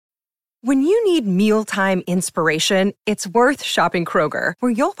When you need mealtime inspiration, it's worth shopping Kroger,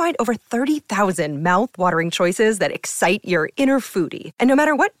 where you'll find over 30,000 mouth-watering choices that excite your inner foodie. And no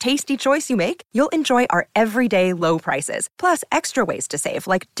matter what tasty choice you make, you'll enjoy our everyday low prices, plus extra ways to save,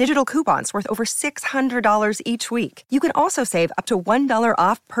 like digital coupons worth over $600 each week. You can also save up to $1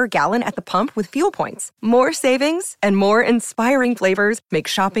 off per gallon at the pump with fuel points. More savings and more inspiring flavors make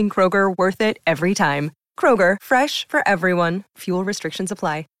shopping Kroger worth it every time. Kroger, fresh for everyone. Fuel restrictions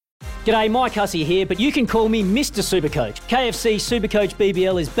apply. G'day, Mike Hussey here, but you can call me Mr. Supercoach. KFC Supercoach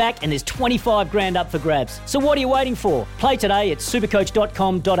BBL is back and there's 25 grand up for grabs. So what are you waiting for? Play today at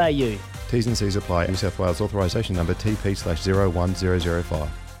supercoach.com.au. T's and C's apply. New South Wales authorisation number TP/01005.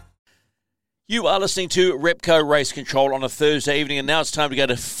 You are listening to Repco Race Control on a Thursday evening, and now it's time to go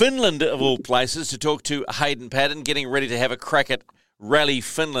to Finland, of all places, to talk to Haydon Paddon, getting ready to have a crack at Rally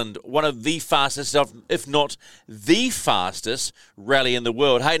Finland, one of the fastest, if not the fastest rally in the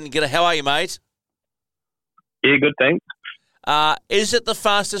world. Haydon, how are you, mate? Yeah, good, thanks. Is it the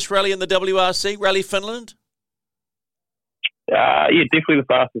fastest rally in the WRC, Rally Finland? Yeah, definitely the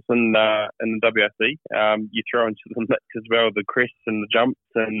fastest in the WRC. You throw into the mix as well the crests and the jumps,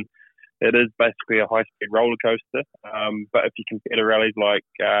 and it is basically a high-speed roller coaster. But if you compare to rallies like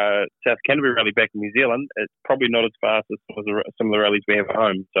South Canterbury Rally back in New Zealand, it's probably not as fast as some of the rallies we have at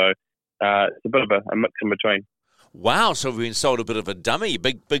home. So it's a bit of a mix in between. Wow, so we've been sold a bit of a dummy.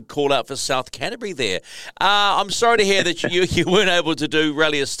 Big call out for South Canterbury there. I'm sorry to hear that you weren't able to do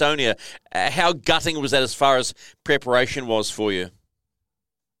Rally Estonia. How gutting was that as far as preparation was for you?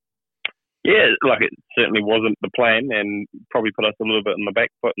 Yeah, it certainly wasn't the plan, and probably put us a little bit on the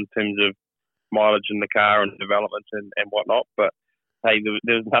back foot in terms of mileage in the car and development and whatnot. But hey,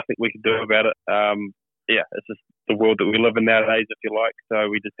 there's nothing we could do about it. It's just the world that we live in nowadays, if you like. So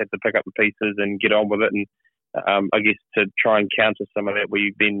we just had to pick up the pieces and get on with it. And I guess to try and counter some of that,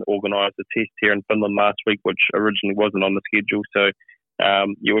 we then organised a test here in Finland last week, which originally wasn't on the schedule. So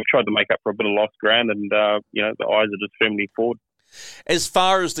we've tried to make up for a bit of lost ground, and the eyes are just firmly forward. As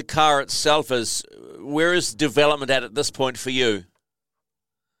far as the car itself is, where is development at this point for you?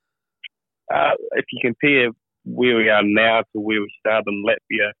 If you compare where we are now to where we started in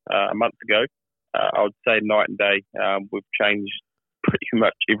Latvia a month ago, I would say night and day. We've changed pretty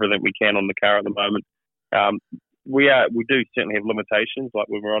much everything we can on the car at the moment. We do certainly have limitations. Like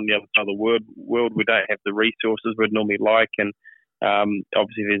when we're on the other side of the world, we don't have the resources we'd normally like, and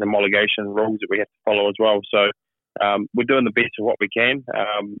obviously there's homologation rules that we have to follow as well. So we're doing the best of what we can.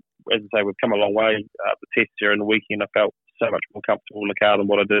 As I say, we've come a long way. The test here in the weekend, I felt so much more comfortable in the car than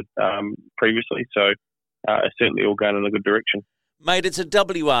what I did previously. So it's certainly all going in a good direction. Mate, it's a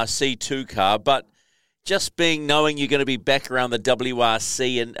WRC2 car, but just knowing you're going to be back around the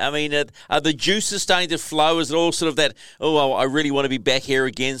WRC, and I mean, are the juices starting to flow? Is it all sort of that, I really want to be back here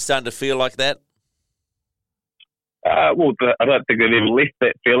again, starting to feel like that? I don't think I've ever left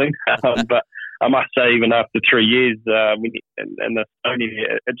that feeling, but I must say, even after 3 years in the Sony,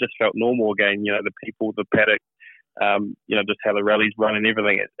 it just felt normal again. The people, the paddock, just how the rallies run and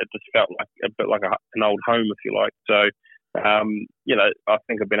everything. It just felt like a bit like an old home, if you like. So, I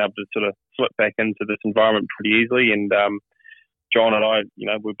think I've been able to sort of slip back into this environment pretty easily. And John and I,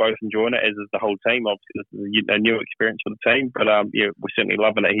 we're both enjoying it, as is the whole team. Obviously, this is a new experience for the team, but we're certainly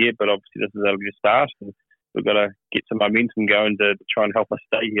loving it here. But obviously, this is only a start. And we've got to get some momentum going to try and help us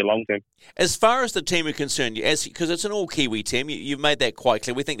stay here long term. As far as the team are concerned, because it's an all-Kiwi team, you've made that quite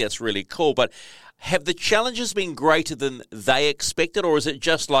clear. We think that's really cool. But have the challenges been greater than they expected, or is it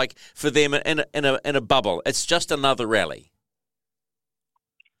just like for them in a bubble? It's just another rally.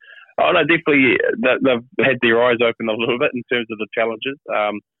 Oh, no, definitely. They've had their eyes open a little bit in terms of the challenges.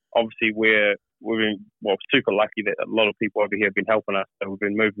 Obviously, we've been super lucky that a lot of people over here have been helping us. So we've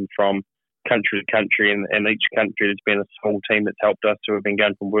been moving from country to country, and each country there's been a small team that's helped us. So we've been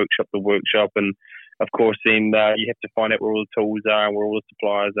going from workshop to workshop, and of course then you have to find out where all the tools are and where all the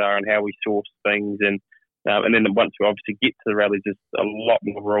suppliers are and how we source things, and then once we obviously get to the rallies, there's a lot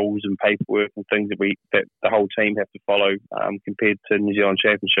more rules and paperwork and things that the whole team have to follow compared to New Zealand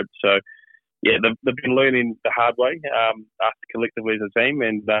Championship. So yeah, they've been learning the hard way, us collectively as a team,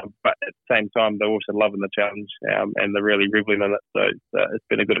 and but at the same time, they're also loving the challenge, and they're really reveling in it. So it's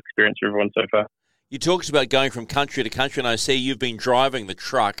been a good experience for everyone so far. You talked about going from country to country, and I see you've been driving the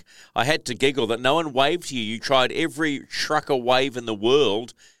truck. I had to giggle that no one waved to you. You tried every trucker wave in the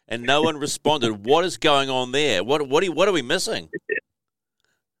world, and no one responded. What is going on there? What are we missing?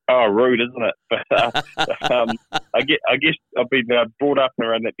 Oh, rude, isn't it? But I guess I've been brought up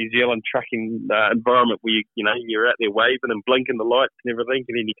around that New Zealand trucking environment where you're out there waving and blinking the lights and everything,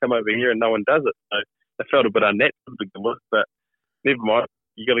 and then you come over here and no one does it. So I felt a bit unnatural to begin with, but never mind.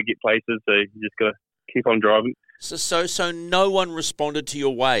 you got to get places, so you just got to keep on driving. So no one responded to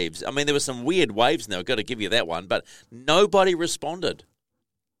your waves. I mean, there were some weird waves in there. I've got to give you that one, but nobody responded.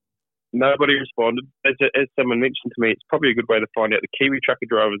 Nobody responded. As someone mentioned to me, it's probably a good way to find out the Kiwi trucker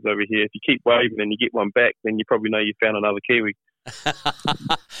drivers over here. If you keep waving and you get one back, then you probably know you found another Kiwi.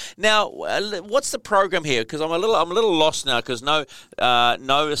 Now, what's the program here? Because I'm a little lost now. Because no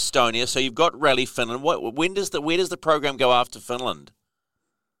Estonia. So you've got Rally Finland. Where does the program go after Finland?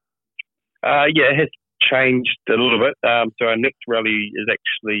 It has changed a little bit. So our next rally is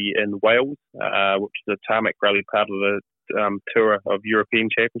actually in Wales, which is a tarmac rally, part of the tour of European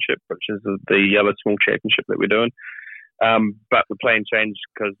Championship, which is the other small championship that we're doing. But the plan changed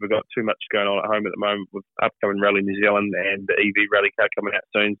because we've got too much going on at home at the moment with upcoming Rally New Zealand and the EV rally car coming out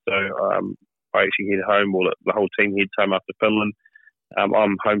soon. So I actually head home, or the whole team heads home after Finland. I'm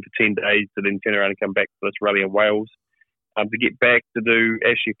home for 10 days to then turn around and come back for this rally in Wales. To get back to do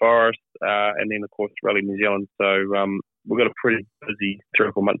Ashley Forest and then, of course, Rally New Zealand. So we've got a pretty busy 3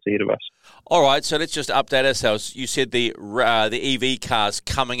 or 4 months ahead of us. All right, so let's just update ourselves. You said the EV car's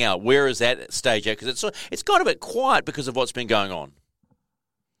coming out. Where is that stage at? Because it's got a bit quiet because of what's been going on.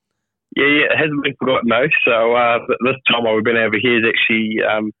 Yeah, it hasn't been forgotten, though. So this time while we've been over here is actually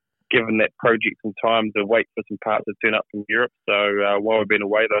given that project some time to wait for some parts to turn up from Europe. So while we've been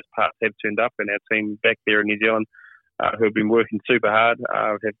away, those parts have turned up, and our team back there in New Zealand who have been working super hard,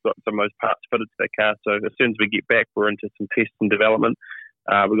 have got some of those parts fitted to their car. So as soon as we get back, we're into some test and development.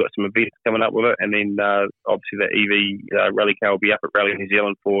 We've got some events coming up with it, and then obviously the EV rally car will be up at Rally New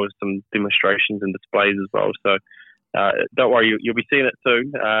Zealand for some demonstrations and displays as well. So don't worry, you'll be seeing it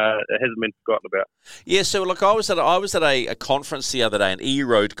soon. It hasn't been forgotten about. Yeah, so look, I was at a conference the other day, an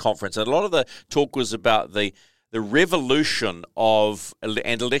E-Road conference, and a lot of the talk was about the revolution of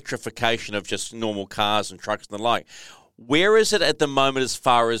and electrification of just normal cars and trucks and the like. Where is it at the moment as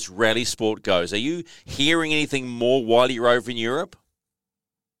far as rally sport goes? Are you hearing anything more while you're over in Europe?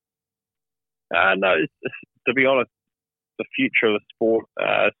 No, to be honest, the future of the sport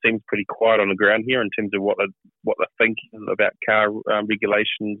seems pretty quiet on the ground here in terms of what they're thinking about car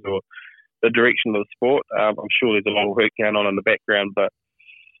regulations or the direction of the sport. I'm sure there's a lot of work going on in the background, but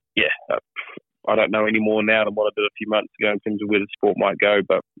yeah, I don't know any more now than what I did a few months ago in terms of where the sport might go.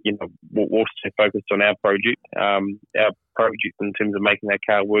 But we'll stay focused on our project. Our project in terms of making our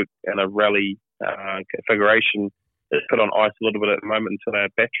car work in a rally configuration is put on ice a little bit at the moment until our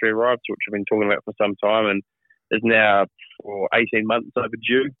battery arrives, which we've been talking about for some time, and is now for 18 months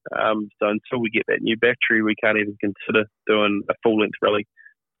overdue. So until we get that new battery, we can't even consider doing a full-length rally.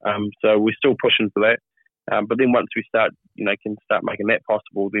 So we're still pushing for that. But then once we can start making that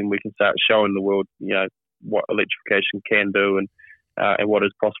possible, then we can start showing the world, what electrification can do and what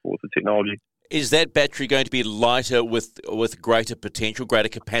is possible with the technology. Is that battery going to be lighter with greater potential, greater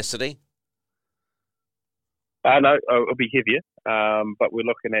capacity? No, it'll be heavier, but we're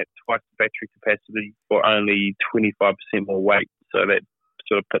looking at twice the battery capacity for only 25% more weight. So that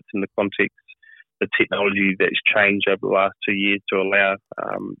sort of puts in the context the technology that's changed over the last 2 years to allow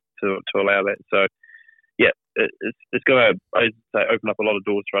that. So yeah, it's going to, as I say, open up a lot of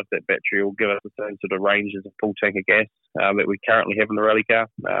doors for us. That battery will give us the same sort of range as a full tank of gas that we currently have in the rally car,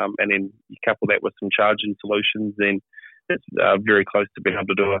 and then you couple that with some charging solutions, then it's very close to being able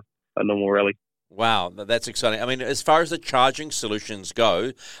to do a normal rally. Wow, that's exciting. I mean, as far as the charging solutions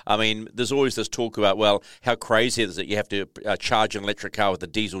go, I mean, there's always this talk about, well, how crazy is it you have to charge an electric car with a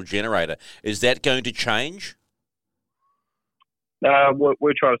diesel generator. Is that going to change?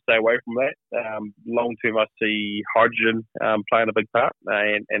 We're trying to stay away from that. Long term, I see hydrogen playing a big part,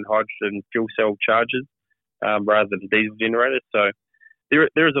 and hydrogen fuel cell chargers rather than diesel generators. So there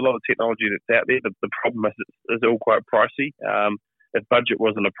is a lot of technology that's out there. The problem is it's all quite pricey. If budget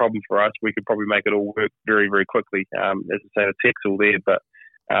wasn't a problem for us, we could probably make it all work very, very quickly. As I say, the tech's all there, but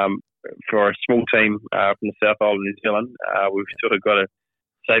for a small team from the South Island of New Zealand, we've sort of got to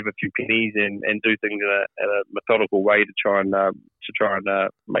save a few pennies and do things in a methodical way to try and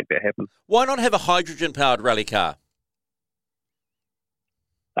make that happen. Why not have a hydrogen-powered rally car?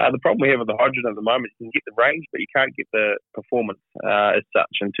 The problem we have with the hydrogen at the moment is you can get the range, but you can't get the performance as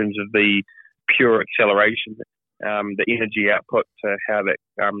such in terms of the pure acceleration, the energy output, how that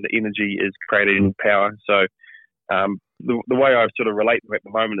the energy is created in power. So the way I sort of relate to it at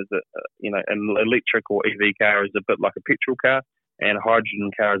the moment is that an electric or EV car is a bit like a petrol car, and a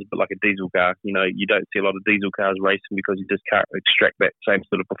hydrogen car is a bit like a diesel car. You don't see a lot of diesel cars racing because you just can't extract that same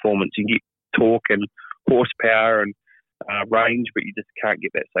sort of performance. You get torque and horsepower and range, but you just can't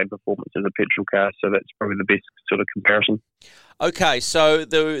get that same performance as a petrol car. So that's probably the best sort of comparison. Okay, so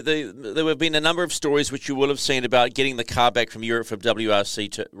there have been a number of stories which you will have seen about getting the car back from Europe for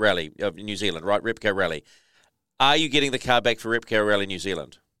WRC2 Rally of New Zealand, right? Repco Rally. Are you getting the car back for Repco Rally New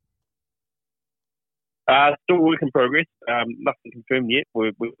Zealand? Still work in progress. Nothing confirmed yet.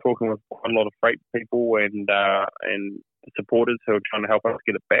 We're talking with quite a lot of freight people and supporters who are trying to help us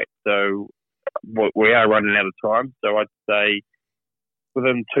get it back. So we are running out of time. So I'd say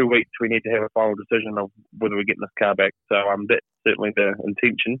within 2 weeks we need to have a final decision of whether we're getting this car back. So that's certainly the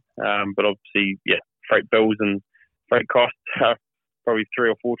intention. But obviously, freight bills and freight costs are probably 3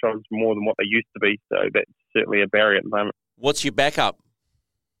 or 4 times more than what they used to be. So that's certainly a barrier at the moment. What's your backup?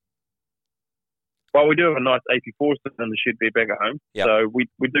 Well, we do have a nice AP4 system in the shed there back at home. Yep. So we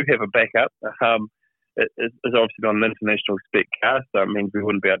do have a backup. It's obviously not an international spec car, so it means we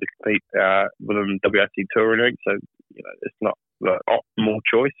wouldn't be able to compete within WRC touring. So, it's not the optimal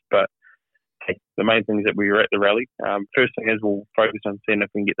choice, but hey, the main thing is that we were at the rally. First thing is we'll focus on seeing if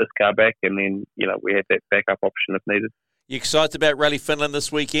we can get this car back, and then, we have that backup option if needed. You excited about Rally Finland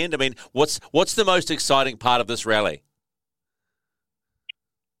this weekend? I mean, what's the most exciting part of this rally?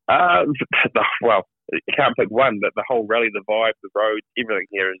 Well, you can't pick one, but the whole rally, the vibe, the roads, everything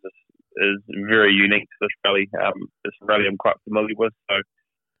here is very unique to this rally. It's a rally I'm quite familiar with, so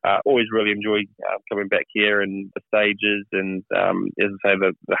always really enjoy coming back here and the stages and, as I say,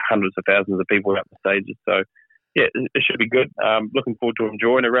 the hundreds of thousands of people out the stages. So, yeah, it should be good. Looking forward to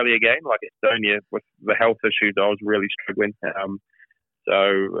enjoying a rally again. Like Estonia, with the health issues, I was really struggling.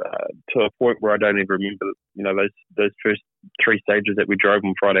 To a point where I don't even remember, those first 3 stages that we drove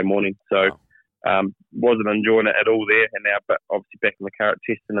on Friday morning. So, wasn't enjoying it at all there. And now, but obviously back in the car at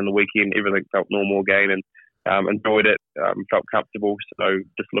testing in the weekend, everything felt normal again, and enjoyed it. Felt comfortable. So,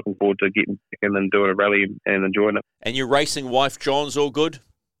 just looking forward to getting back in and doing a rally and enjoying it. And your racing wife, John's all good?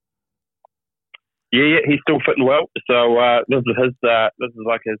 Yeah, he's still fitting well. So this is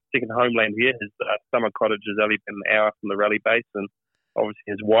like his second homeland here. His summer cottage is only been an hour from the rally base, and obviously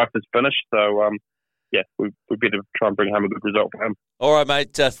his wife is finished. So we better try and bring home a good result for him. All right,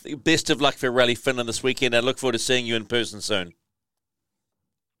 mate. Best of luck for Rally Finland this weekend. I look forward to seeing you in person soon.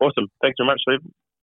 Awesome. Thanks very much, Steve.